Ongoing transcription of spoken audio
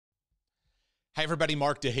Hi, everybody.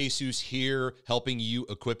 Mark DeJesus here, helping you,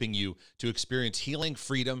 equipping you to experience healing,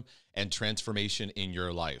 freedom, and transformation in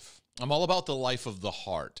your life. I'm all about the life of the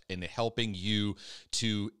heart and helping you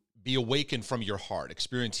to be awakened from your heart,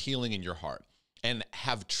 experience healing in your heart, and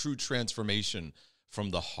have true transformation from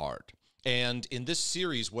the heart. And in this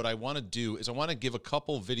series, what I want to do is I want to give a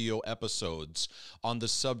couple video episodes on the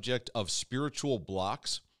subject of spiritual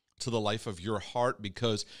blocks to the life of your heart,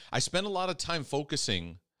 because I spend a lot of time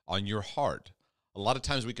focusing on your heart. A lot of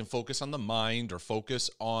times we can focus on the mind or focus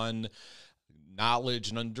on knowledge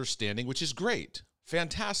and understanding, which is great,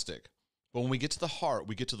 fantastic. But when we get to the heart,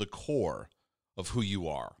 we get to the core of who you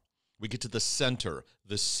are. We get to the center,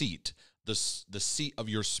 the seat, the seat of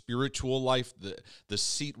your spiritual life, the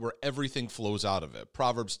seat where everything flows out of it.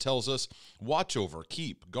 Proverbs tells us, watch over,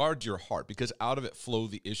 keep, guard your heart, because out of it flow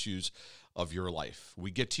the issues of your life.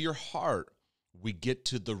 We get to your heart, we get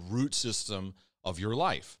to the root system of your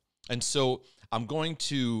life. And so I'm going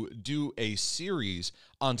to do a series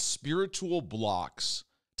on spiritual blocks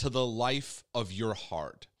to the life of your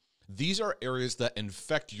heart. These are areas that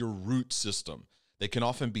infect your root system. They can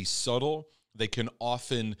often be subtle. They can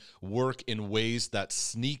often work in ways that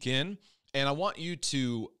sneak in. And I want you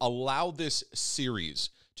to allow this series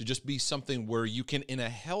to just be something where you can, in a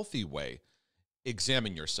healthy way,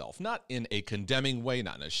 examine yourself. Not in a condemning way,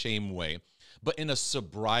 not in a shame way, but in a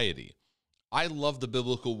sobriety. I love the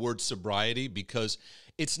biblical word sobriety because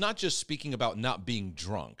it's not just speaking about not being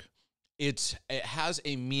drunk. It has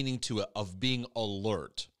a meaning to it of being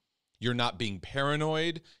alert. You're not being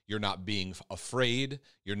paranoid. You're not being afraid.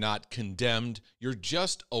 You're not condemned. You're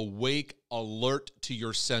just awake, alert to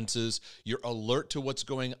your senses. You're alert to what's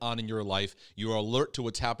going on in your life. You're alert to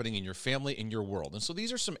what's happening in your family, in your world. And so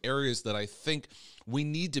these are some areas that I think we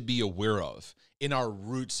need to be aware of in our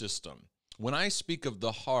root system. When I speak of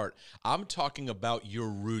the heart, I'm talking about your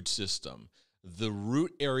root system, the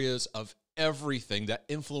root areas of everything that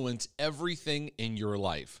influence everything in your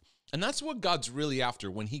life. And that's what God's really after.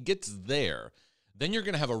 When he gets there, then you're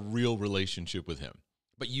going to have a real relationship with him.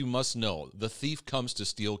 But you must know, the thief comes to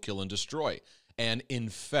steal, kill, and destroy, and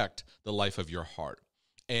infect the life of your heart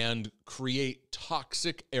and create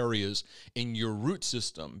toxic areas in your root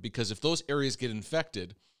system. Because if those areas get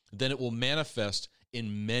infected, then it will manifest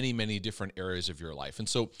in many, many different areas of your life. And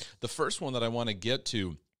so the first one that I want to get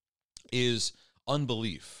to is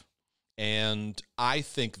unbelief. And I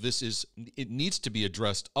think it needs to be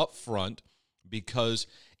addressed up front, because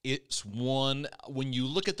it's one, when you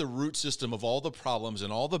look at the root system of all the problems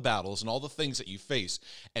and all the battles and all the things that you face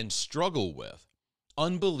and struggle with,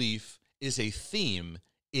 unbelief is a theme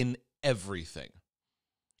in everything.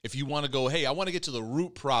 If you want to go, hey, I want to get to the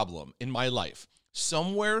root problem in my life,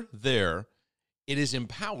 somewhere there, it is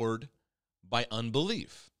empowered by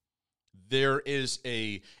unbelief. There is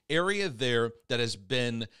a area there that has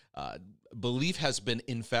been, belief has been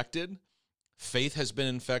infected, faith has been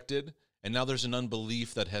infected, and now there's an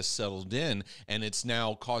unbelief that has settled in, and it's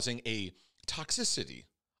now causing a toxicity,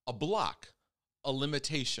 a block, a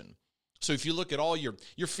limitation. So if you look at all your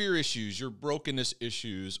fear issues, your brokenness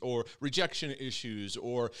issues, or rejection issues,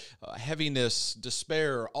 or heaviness,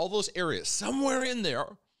 despair, all those areas, somewhere in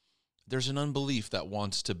there's an unbelief that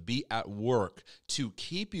wants to be at work to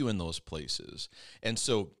keep you in those places. And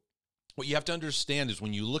so what you have to understand is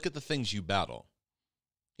when you look at the things you battle,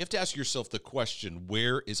 you have to ask yourself the question,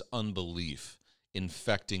 where is unbelief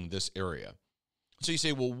infecting this area? So you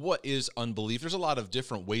say, well, what is unbelief? There's a lot of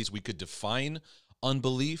different ways we could define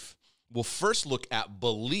unbelief. We'll first look at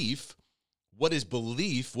belief. What is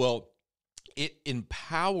belief? Well, it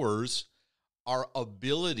empowers our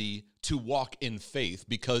ability to walk in faith,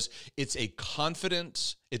 because it's a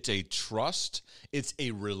confidence, it's a trust, it's a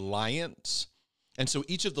reliance. And so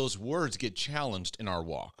each of those words get challenged in our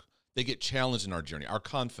walk. They get challenged in our journey, our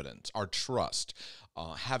confidence, our trust,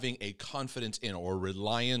 having a confidence in or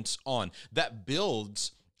reliance on. That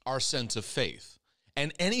builds our sense of faith.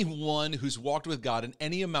 And anyone who's walked with God in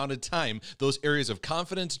any amount of time, those areas of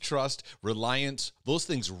confidence, trust, reliance, those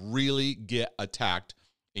things really get attacked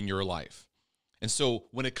in your life. And so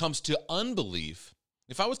when it comes to unbelief,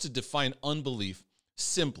 if I was to define unbelief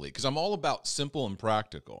simply, because I'm all about simple and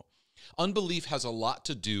practical, unbelief has a lot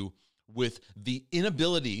to do with the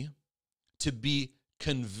inability to be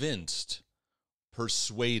convinced,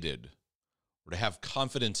 persuaded, or to have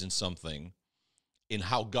confidence in something, in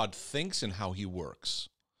how God thinks and how he works.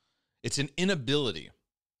 It's an inability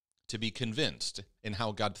to be convinced in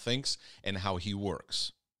how God thinks and how he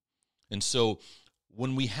works. And so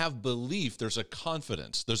when we have belief, there's a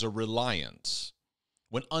confidence, there's a reliance.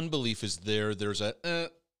 When unbelief is there, there's a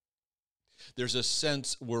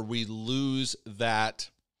sense where we lose that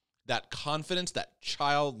that confidence, that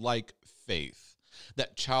childlike faith,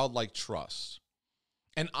 that childlike trust.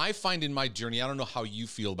 And I find in my journey, I don't know how you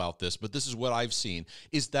feel about this, but this is what I've seen,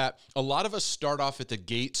 is that a lot of us start off at the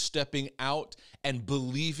gate, stepping out and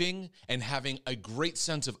believing and having a great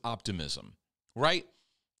sense of optimism, right?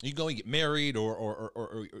 You go and get married or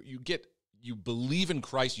you believe in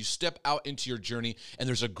Christ, you step out into your journey, and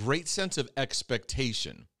there's a great sense of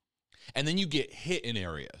expectation. And then you get hit in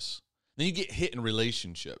areas. Then you get hit in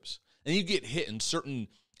relationships. And you get hit in certain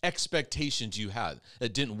expectations you had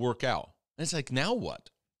that didn't work out. And it's like, now what?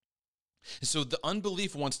 And so the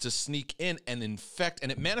unbelief wants to sneak in and infect,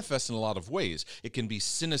 and it manifests in a lot of ways. It can be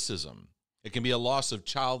cynicism. It can be a loss of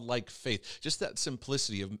childlike faith. Just that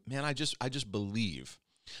simplicity of, man, I just believe.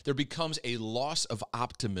 There becomes a loss of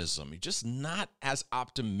optimism. You're just not as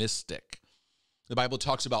optimistic. The Bible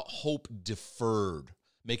talks about hope deferred,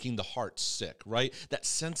 making the heart sick, right? That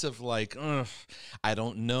sense of like, I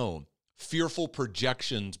don't know. Fearful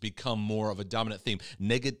projections become more of a dominant theme.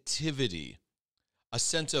 Negativity, a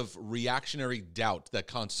sense of reactionary doubt that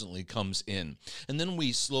constantly comes in. And then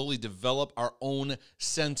we slowly develop our own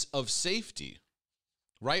sense of safety,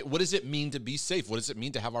 right? What does it mean to be safe? What does it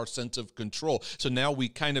mean to have our sense of control? So now we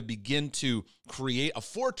kind of begin to create a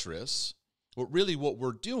fortress. But really what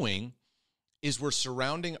we're doing is we're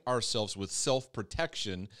surrounding ourselves with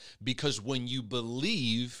self-protection, because when you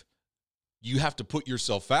believe, you have to put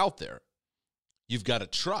yourself out there. You've got to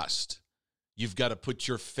trust. You've got to put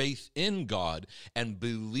your faith in God and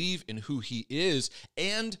believe in who he is.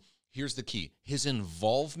 And here's the key, his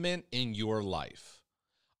involvement in your life.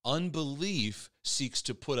 Unbelief seeks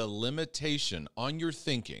to put a limitation on your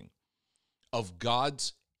thinking of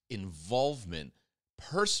God's involvement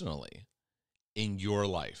personally in your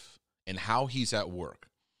life and how he's at work.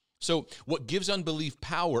 So what gives unbelief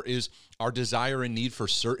power is our desire and need for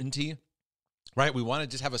certainty. Right? We want to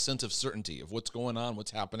just have a sense of certainty of what's going on,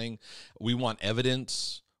 what's happening. We want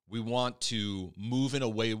evidence. We want to move in a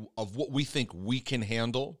way of what we think we can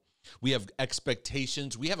handle. We have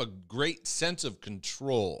expectations. We have a great sense of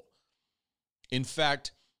control. In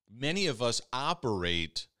fact, many of us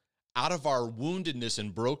operate out of our woundedness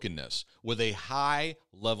and brokenness with a high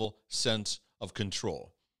level sense of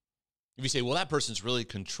control. If you say, well, that person's really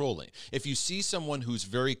controlling. If you see someone who's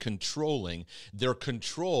very controlling, their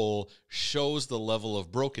control shows the level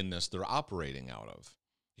of brokenness they're operating out of,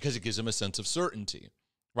 because it gives them a sense of certainty,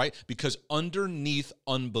 right? Because underneath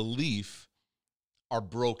unbelief are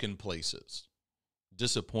broken places,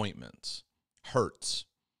 disappointments, hurts,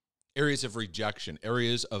 areas of rejection,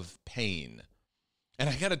 areas of pain. And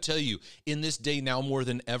I got to tell you, in this day now more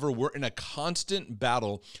than ever, we're in a constant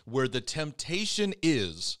battle where the temptation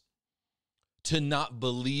is to not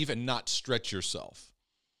believe and not stretch yourself.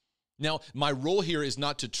 Now, my role here is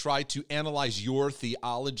not to try to analyze your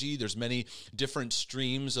theology. There's many different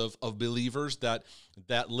streams of believers that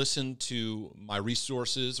listen to my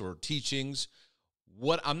resources or teachings.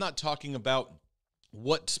 I'm not talking about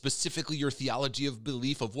what specifically your theology of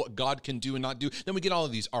belief of what God can do and not do. Then we get all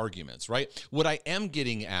of these arguments, right? What I am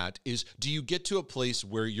getting at is, do you get to a place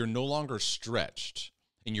where you're no longer stretched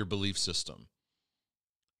in your belief system?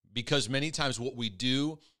 Because many times what we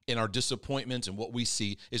do in our disappointments and what we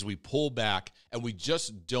see is we pull back and we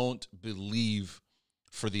just don't believe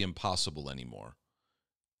for the impossible anymore.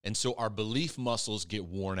 And so our belief muscles get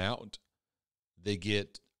worn out. They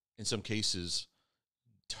get, in some cases,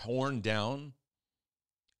 torn down.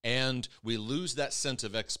 And we lose that sense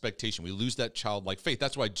of expectation. We lose that childlike faith.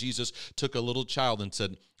 That's why Jesus took a little child and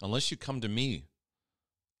said, unless you come to me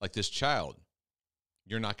like this child,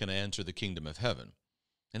 you're not going to enter the kingdom of heaven.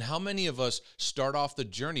 And how many of us start off the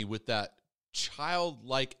journey with that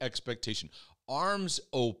childlike expectation, arms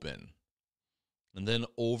open, and then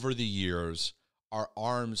over the years, our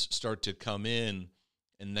arms start to come in,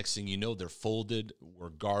 and next thing you know, they're folded, we're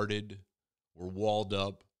guarded, we're walled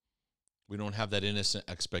up. We don't have that innocent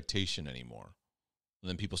expectation anymore. And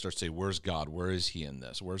then people start to say, where's God? Where is he in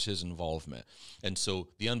this? Where's his involvement? And so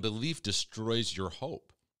the unbelief destroys your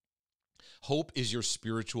hope. Hope is your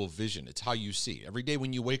spiritual vision. It's how you see. Every day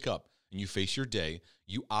when you wake up and you face your day,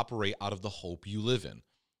 you operate out of the hope you live in.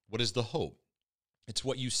 What is the hope? It's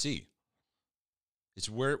what you see. It's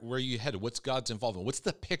where you headed. What's God's involvement? What's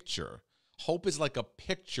the picture? Hope is like a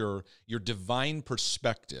picture, your divine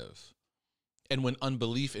perspective. And when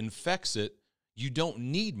unbelief infects it, you don't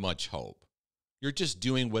need much hope. You're just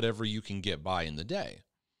doing whatever you can get by in the day.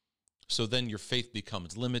 So then your faith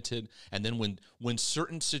becomes limited. And then when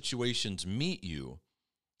certain situations meet you,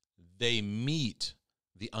 they meet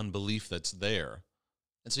the unbelief that's there.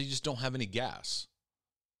 And so you just don't have any gas.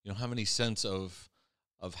 You don't have any sense of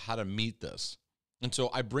how to meet this. And so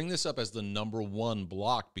I bring this up as the number one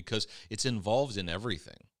block because it's involved in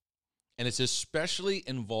everything. And it's especially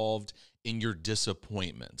involved in your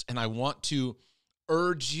disappointments. And I want to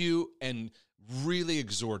urge you and really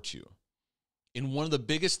exhort you. In one of the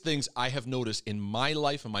biggest things I have noticed in my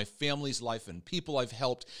life and my family's life and people I've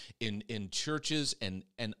helped in churches and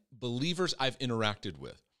believers I've interacted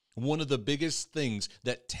with, one of the biggest things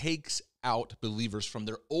that takes out believers from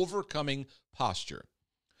their overcoming posture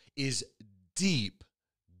is deep,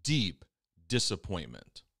 deep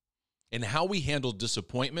disappointment. And how we handle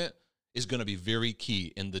disappointment is going to be very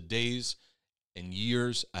key in the days and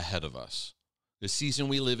years ahead of us. The season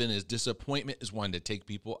we live in is disappointment is wanting to take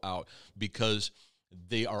people out because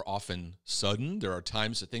they are often sudden. There are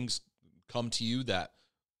times that things come to you that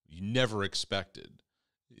you never expected.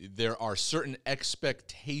 There are certain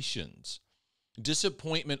expectations.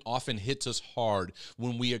 Disappointment often hits us hard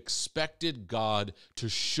when we expected God to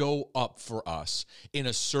show up for us in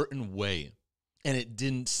a certain way, and it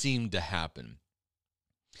didn't seem to happen.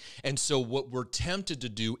 And so what we're tempted to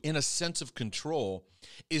do in a sense of control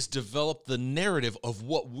is develop the narrative of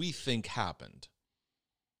what we think happened,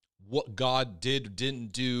 what God did,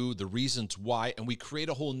 didn't do, the reasons why, and we create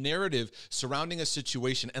a whole narrative surrounding a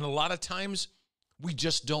situation. And a lot of times we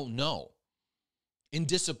just don't know. In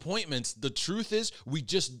disappointments, the truth is we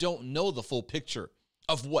just don't know the full picture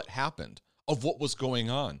of what happened, of what was going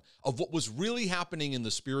on, of what was really happening in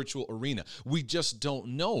the spiritual arena. We just don't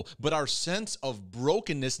know, but our sense of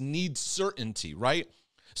brokenness needs certainty, right?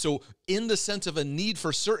 So in the sense of a need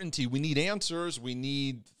for certainty, we need answers, we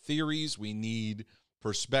need theories, we need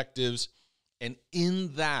perspectives, and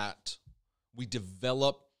in that, we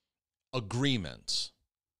develop agreements.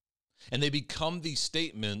 And they become these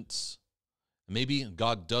statements, maybe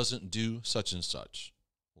God doesn't do such and such,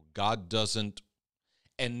 or God doesn't,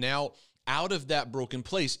 and now out of that broken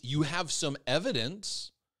place, you have some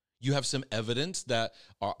evidence. You have some evidence that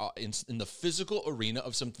are in the physical arena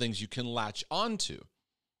of some things you can latch onto.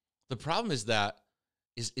 The problem is that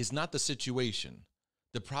is not the situation.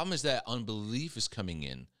 The problem is that unbelief is coming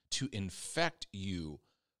in to infect you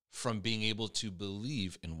from being able to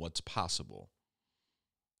believe in what's possible.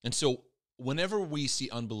 And so whenever we see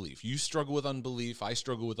unbelief, you struggle with unbelief, I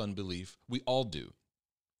struggle with unbelief, we all do,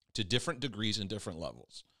 to different degrees and different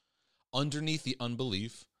levels. Underneath the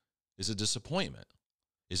unbelief is a disappointment,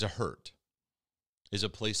 is a hurt, is a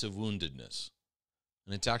place of woundedness.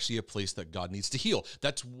 And it's actually a place that God needs to heal.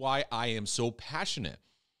 That's why I am so passionate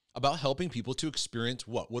about helping people to experience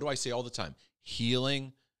what? What do I say all the time?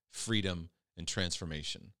 Healing, freedom, and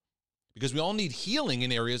transformation. Because we all need healing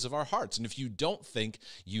in areas of our hearts. And if you don't think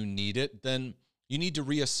you need it, then you need to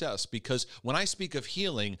reassess. Because when I speak of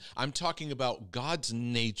healing, I'm talking about God's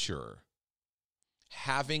nature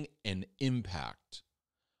having an impact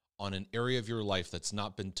on an area of your life that's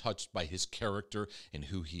not been touched by his character and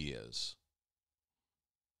who he is.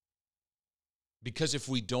 Because if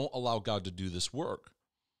we don't allow God to do this work,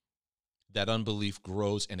 that unbelief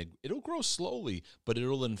grows, and it'll grow slowly, but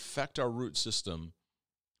it'll infect our root system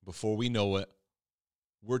before we know it.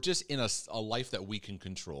 We're just in a life that we can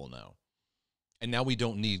control now. And now we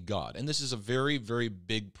don't need God. And this is a very, very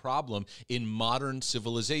big problem in modern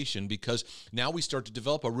civilization, because now we start to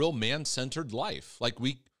develop a real man-centered life. Like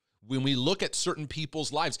when we look at certain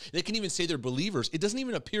people's lives, they can even say they're believers. It doesn't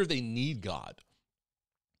even appear they need God.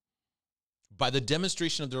 By the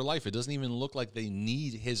demonstration of their life, it doesn't even look like they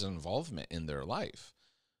need his involvement in their life,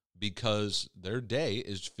 because their day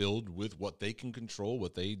is filled with what they can control,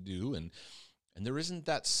 what they do, and there isn't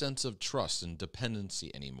that sense of trust and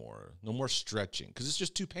dependency anymore. No more stretching, because it's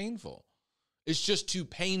just too painful. It's just too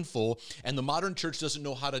painful, and the modern church doesn't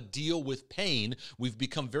know how to deal with pain. We've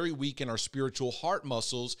become very weak in our spiritual heart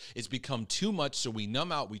muscles. It's become too much, so we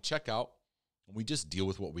numb out, we check out, and we just deal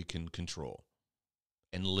with what we can control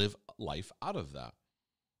and live life out of that.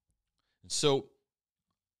 And so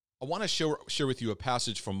I want to share with you a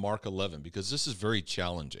passage from Mark 11, because this is very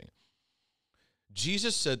challenging.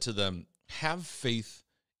 Jesus said to them, "Have faith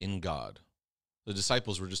in God." The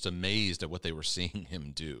disciples were just amazed at what they were seeing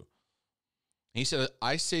him do. And he said,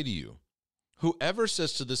 "I say to you, whoever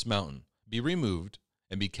says to this mountain, 'Be removed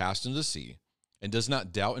and be cast into the sea,' and does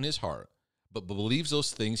not doubt in his heart, but believes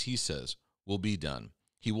those things he says will be done,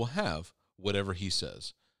 he will have whatever he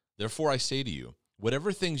says. Therefore I say to you,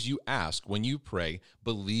 whatever things you ask when you pray,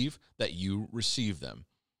 believe that you receive them,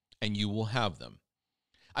 and you will have them."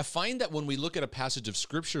 I find that when we look at a passage of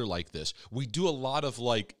scripture like this, we do a lot of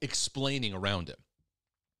explaining around it.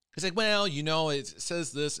 It's like, well, it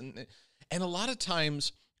says this. And a lot of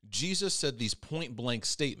times Jesus said these point blank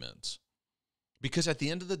statements because at the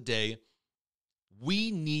end of the day,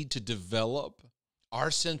 we need to develop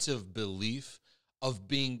our sense of belief, of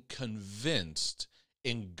being convinced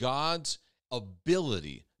in God's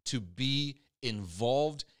ability to be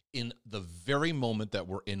involved in the very moment that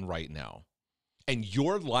we're in right now. And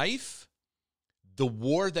your life, the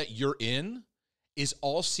war that you're in, is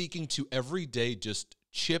all seeking to every day just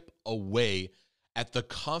chip away at the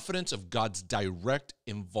confidence of God's direct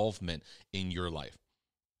involvement in your life.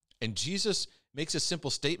 And Jesus makes a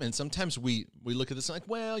simple statement. Sometimes we look at this like,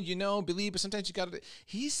 well, believe, but sometimes you got to.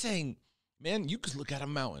 He's saying, man, you can look at a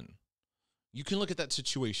mountain. You can look at that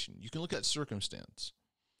situation. You can look at circumstance.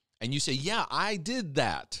 And you say, yeah, I did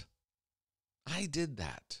that. I did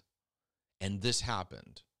that. And this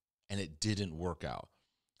happened. And it didn't work out.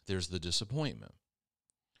 There's the disappointment.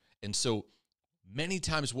 And so many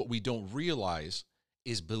times what we don't realize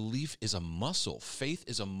is belief is a muscle. Faith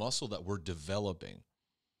is a muscle that we're developing.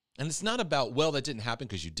 And it's not about, well, that didn't happen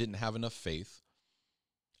because you didn't have enough faith.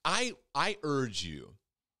 I urge you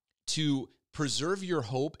to preserve your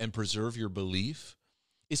hope and preserve your belief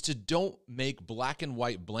is to don't make black and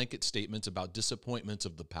white blanket statements about disappointments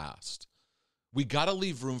of the past. We got to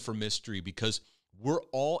leave room for mystery because we're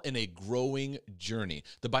all in a growing journey.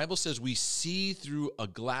 The Bible says we see through a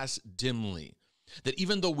glass dimly, that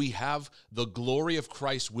even though we have the glory of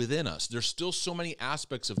Christ within us, there's still so many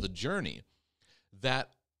aspects of the journey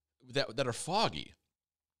that are foggy.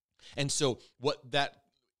 And so what that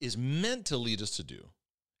is meant to lead us to do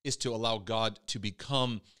is to allow God to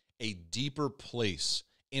become a deeper place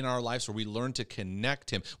in our lives where we learn to connect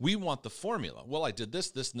him. We want the formula. Well, I did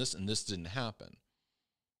this, this, and this, and this didn't happen.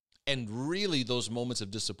 And really, those moments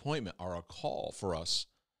of disappointment are a call for us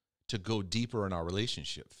to go deeper in our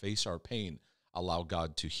relationship, face our pain, allow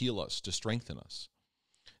God to heal us, to strengthen us.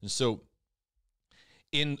 And so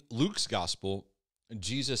in Luke's gospel,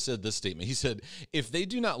 Jesus said this statement. He said, if they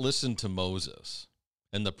do not listen to Moses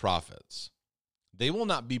and the prophets, they will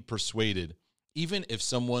not be persuaded, even if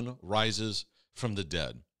someone rises from the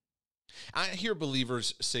dead. I hear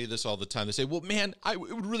believers say this all the time. They say, well, man, it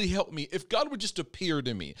would really help me if God would just appear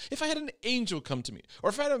to me, if I had an angel come to me, or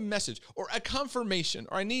if I had a message or a confirmation,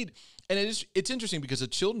 or and it's interesting because the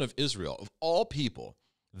children of Israel, of all people,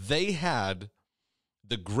 they had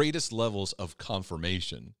the greatest levels of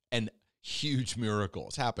confirmation, and huge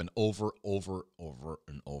miracles happen over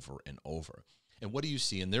and over. And what do you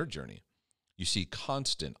see in their journey? You see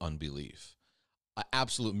constant unbelief. An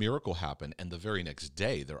absolute miracle happened, and the very next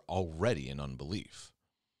day, they're already in unbelief.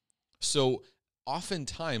 So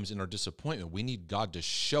oftentimes in our disappointment, we need God to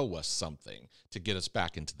show us something to get us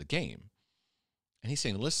back into the game. And he's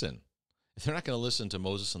saying, listen, if they're not going to listen to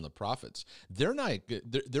Moses and the prophets, there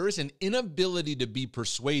is an inability to be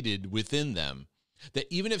persuaded within them that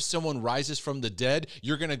even if someone rises from the dead,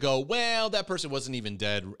 you're going to go, well, that person wasn't even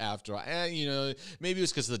dead after, maybe it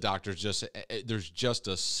was because the doctors there's just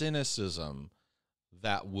a cynicism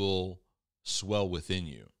that will swell within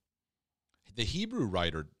you. The Hebrew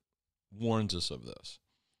writer warns us of this.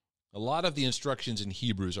 A lot of the instructions in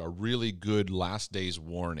Hebrews are really good last days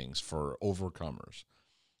warnings for overcomers.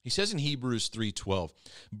 He says in Hebrews 3:12,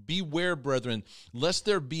 beware, brethren, lest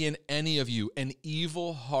there be in any of you an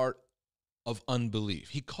evil heart of unbelief.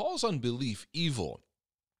 He calls unbelief evil.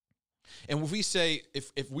 And if we say,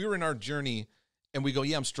 if we were in our journey and we go,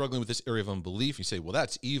 yeah, I'm struggling with this area of unbelief, you say, well,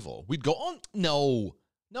 that's evil. We'd go, oh,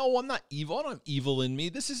 no, I'm not evil. I don't have evil in me.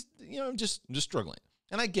 This is, I'm just struggling.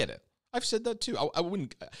 And I get it. I've said that too. I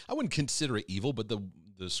wouldn't consider it evil, but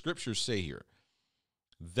the scriptures say here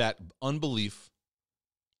that unbelief,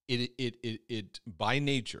 it by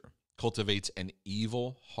nature cultivates an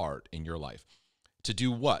evil heart in your life. To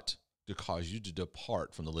do what? To cause you to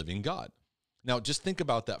depart from the living God. Now, just think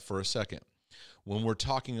about that for a second. When we're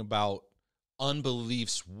talking about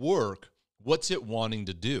unbelief's work, what's it wanting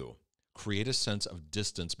to do? Create a sense of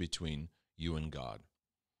distance between you and God.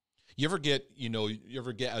 You ever get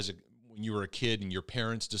when you were a kid and your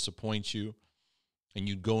parents disappoint you and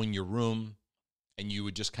you'd go in your room and you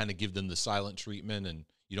would just kind of give them the silent treatment and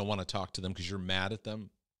you don't want to talk to them because you're mad at them?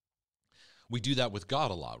 We do that with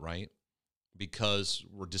God a lot, right? Because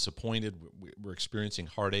we're disappointed, we're experiencing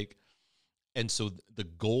heartache. And so the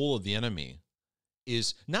goal of the enemy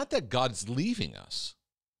is not that God's leaving us.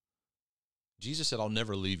 Jesus said, I'll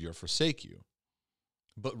never leave you or forsake you.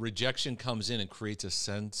 But rejection comes in and creates a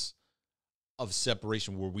sense of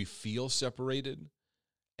separation where we feel separated.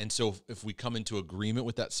 And so if we come into agreement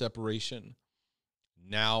with that separation,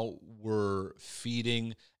 now we're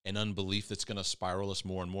feeding an unbelief that's going to spiral us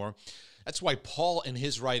more and more. That's why Paul, in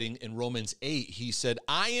his writing in Romans 8, he said,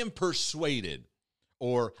 I am persuaded,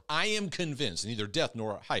 or I am convinced, neither death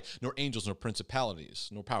nor height, nor angels, nor principalities,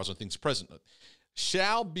 nor powers, nor things present,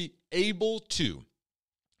 shall be able to,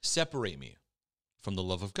 separate me from the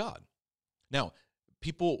love of God? Now,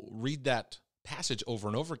 people read that passage over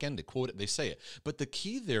and over again. They quote it, they say it. But the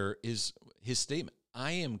key there is his statement,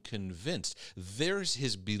 I am convinced. There's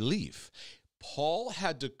his belief. Paul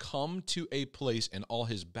had to come to a place in all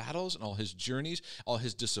his battles and all his journeys, all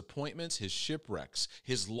his disappointments, his shipwrecks,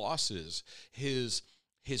 his losses, his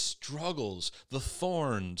struggles, the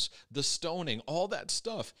thorns, the stoning, all that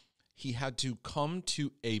stuff. He had to come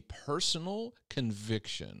to a personal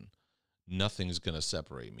conviction. Nothing's going to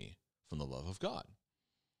separate me from the love of God.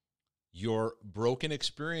 Your broken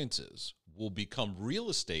experiences will become real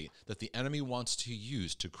estate that the enemy wants to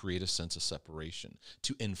use to create a sense of separation,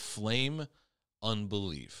 to inflame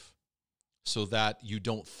unbelief so that you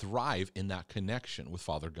don't thrive in that connection with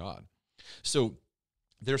Father God. So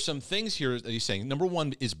there's some things here that he's saying. Number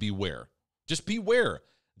one is beware. Just beware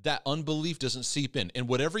that unbelief doesn't seep in. And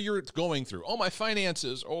whatever you're going through, oh, my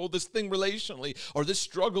finances, oh, this thing relationally, or this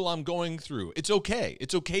struggle I'm going through, it's okay.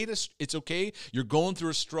 It's okay. You're going through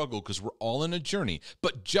a struggle because we're all in a journey.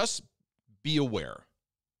 But just be aware,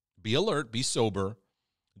 be alert, be sober,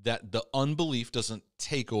 that the unbelief doesn't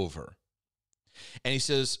take over. And he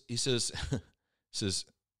says,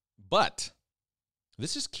 but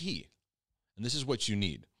this is key, and this is what you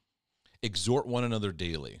need. Exhort one another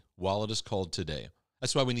daily while it is called today.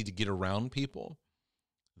 That's why we need to get around people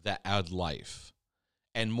that add life.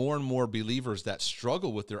 And more believers that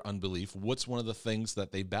struggle with their unbelief, what's one of the things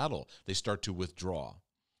that they battle? They start to withdraw.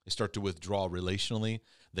 They start to withdraw relationally.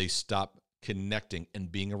 They stop connecting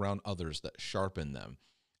and being around others that sharpen them.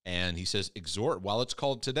 And he says, exhort while it's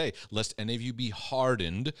called today, lest any of you be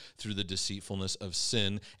hardened through the deceitfulness of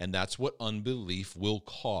sin. And that's what unbelief will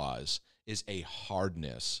cause, is a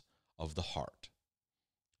hardness of the heart.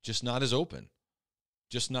 Just not as open,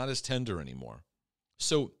 just not as tender anymore.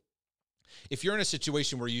 So if you're in a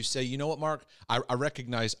situation where you say, you know what, Mark, I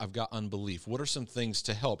recognize I've got unbelief. What are some things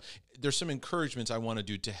to help? There's some encouragements I want to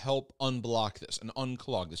do to help unblock this and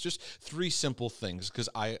unclog this. Just 3 simple things, because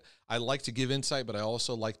I like to give insight, but I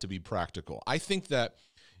also like to be practical. I think that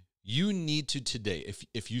you need to today,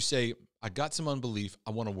 if you say, I got some unbelief,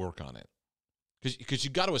 I want to work on it. Because you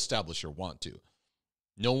got to establish your want to.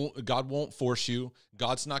 No, God won't force you.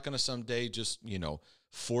 God's not going to someday just,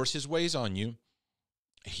 force his ways on you.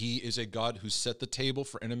 He is a God who set the table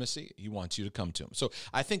for intimacy. He wants you to come to him. So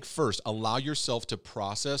I think first, allow yourself to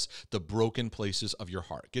process the broken places of your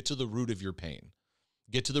heart. Get to the root of your pain.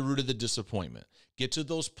 Get to the root of the disappointment. Get to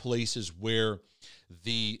those places where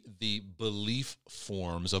the belief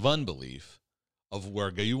forms of unbelief, of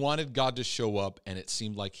where you wanted God to show up and it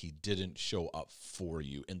seemed like he didn't show up for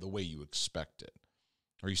you in the way you expected.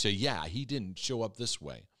 Or you say, yeah, he didn't show up this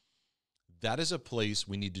way. That is a place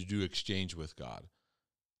we need to do exchange with God.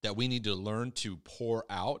 That we need to learn to pour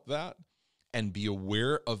out that and be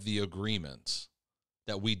aware of the agreements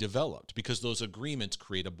that we developed, because those agreements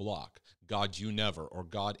create a block. God, you never, or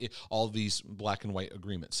God, all these black and white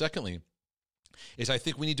agreements. Secondly, is I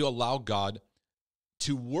think we need to allow God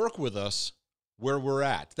to work with us where we're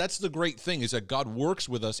at. That's the great thing, is that God works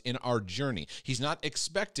with us in our journey. He's not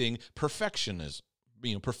expecting perfection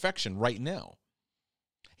right now.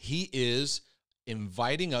 He is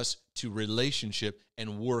inviting us to relationship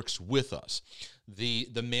and works with us. The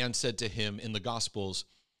man said to him in the Gospels,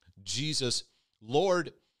 Jesus,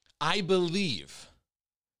 Lord, I believe,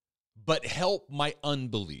 but help my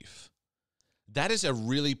unbelief. That is a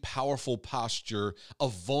really powerful posture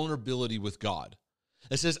of vulnerability with God.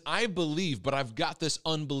 It says, I believe, but I've got this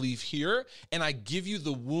unbelief here, and I give you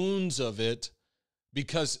the wounds of it,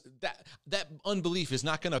 because that unbelief is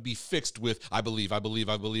not going to be fixed with, I believe, I believe,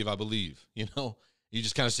 I believe, I believe. You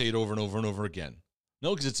just kind of say it over and over and over again.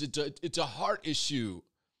 No, because it's a heart issue.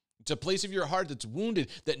 It's a place of your heart that's wounded,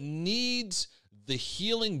 that needs the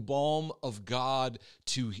healing balm of God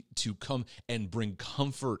to come and bring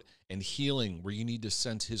comfort and healing, where you need to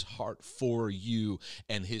sense his heart for you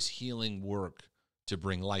and his healing work to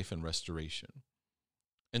bring life and restoration.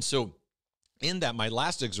 And so in that, my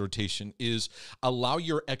last exhortation is allow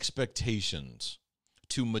your expectations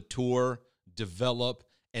to mature, develop,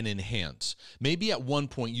 and enhance. Maybe at one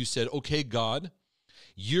point you said, okay, God,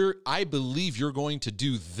 I believe you're going to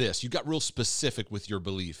do this. You got real specific with your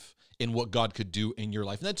belief in what God could do in your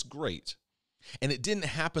life. And that's great. And it didn't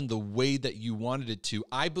happen the way that you wanted it to.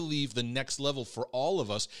 I believe the next level for all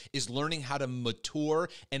of us is learning how to mature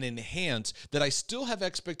and enhance, that I still have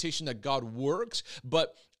expectation that God works,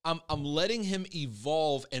 but I'm letting him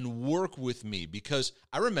evolve and work with me, because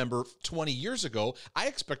I remember 20 years ago, I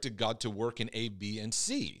expected God to work in A, B, and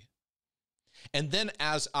C. And then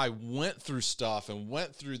as I went through stuff and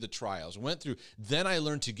went through the trials, then I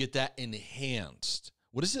learned to get that enhanced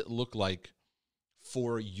What does it look like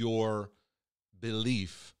for your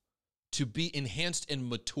belief to be enhanced and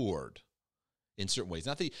matured in certain ways?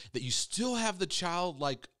 Not that you still have the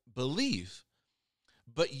childlike belief,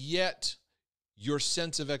 but yet your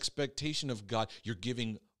sense of expectation of God, you're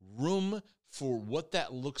giving room for what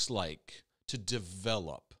that looks like to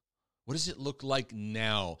develop. What does it look like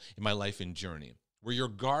now in my life and journey? Where you're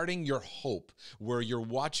guarding your hope, where you're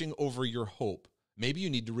watching over your hope. Maybe you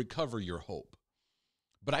need to recover your hope.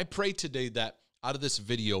 But I pray today that out of this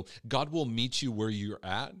video, God will meet you where you're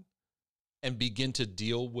at and begin to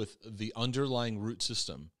deal with the underlying root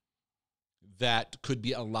system that could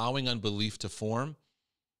be allowing unbelief to form,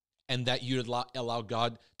 and that you'd allow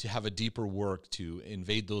God to have a deeper work to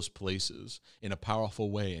invade those places in a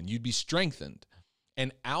powerful way, and you'd be strengthened.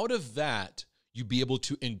 And out of that, you'd be able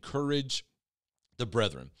to encourage the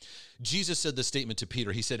brethren. Jesus said this statement to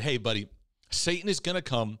Peter. He said, hey, buddy, Satan is going to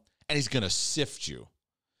come and he's going to sift you.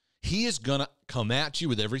 He is going to come at you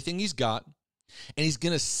with everything he's got, and he's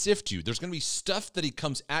going to sift you. There's going to be stuff that he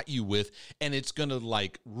comes at you with, and it's going to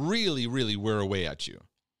like really, really wear away at you.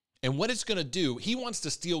 And what it's going to do, he wants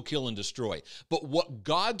to steal, kill, and destroy. But what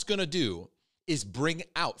God's going to do is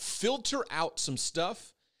filter out some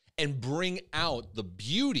stuff and bring out the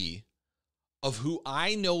beauty of who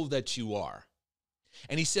I know that you are.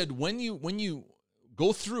 And he said, when you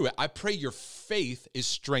go through it, I pray your faith is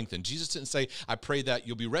strengthened. Jesus didn't say, I pray that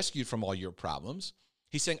you'll be rescued from all your problems.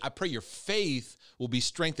 He's saying, I pray your faith will be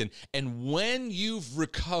strengthened. And when you've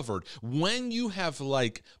recovered, when you have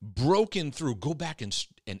like broken through, go back and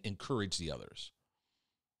encourage the others.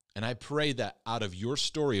 And I pray that out of your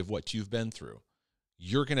story of what you've been through,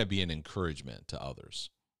 you're going to be an encouragement to others.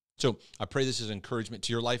 So I pray this is encouragement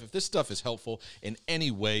to your life. If this stuff is helpful in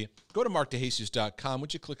any way, go to markdejesus.com.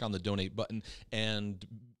 Would you click on the donate button and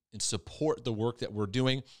support the work that we're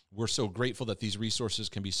doing? We're so grateful that these resources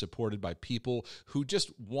can be supported by people who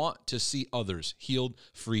just want to see others healed,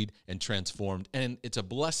 freed, and transformed. And it's a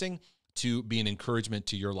blessing to be an encouragement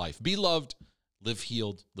to your life. Be loved, live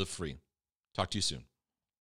healed, live free. Talk to you soon.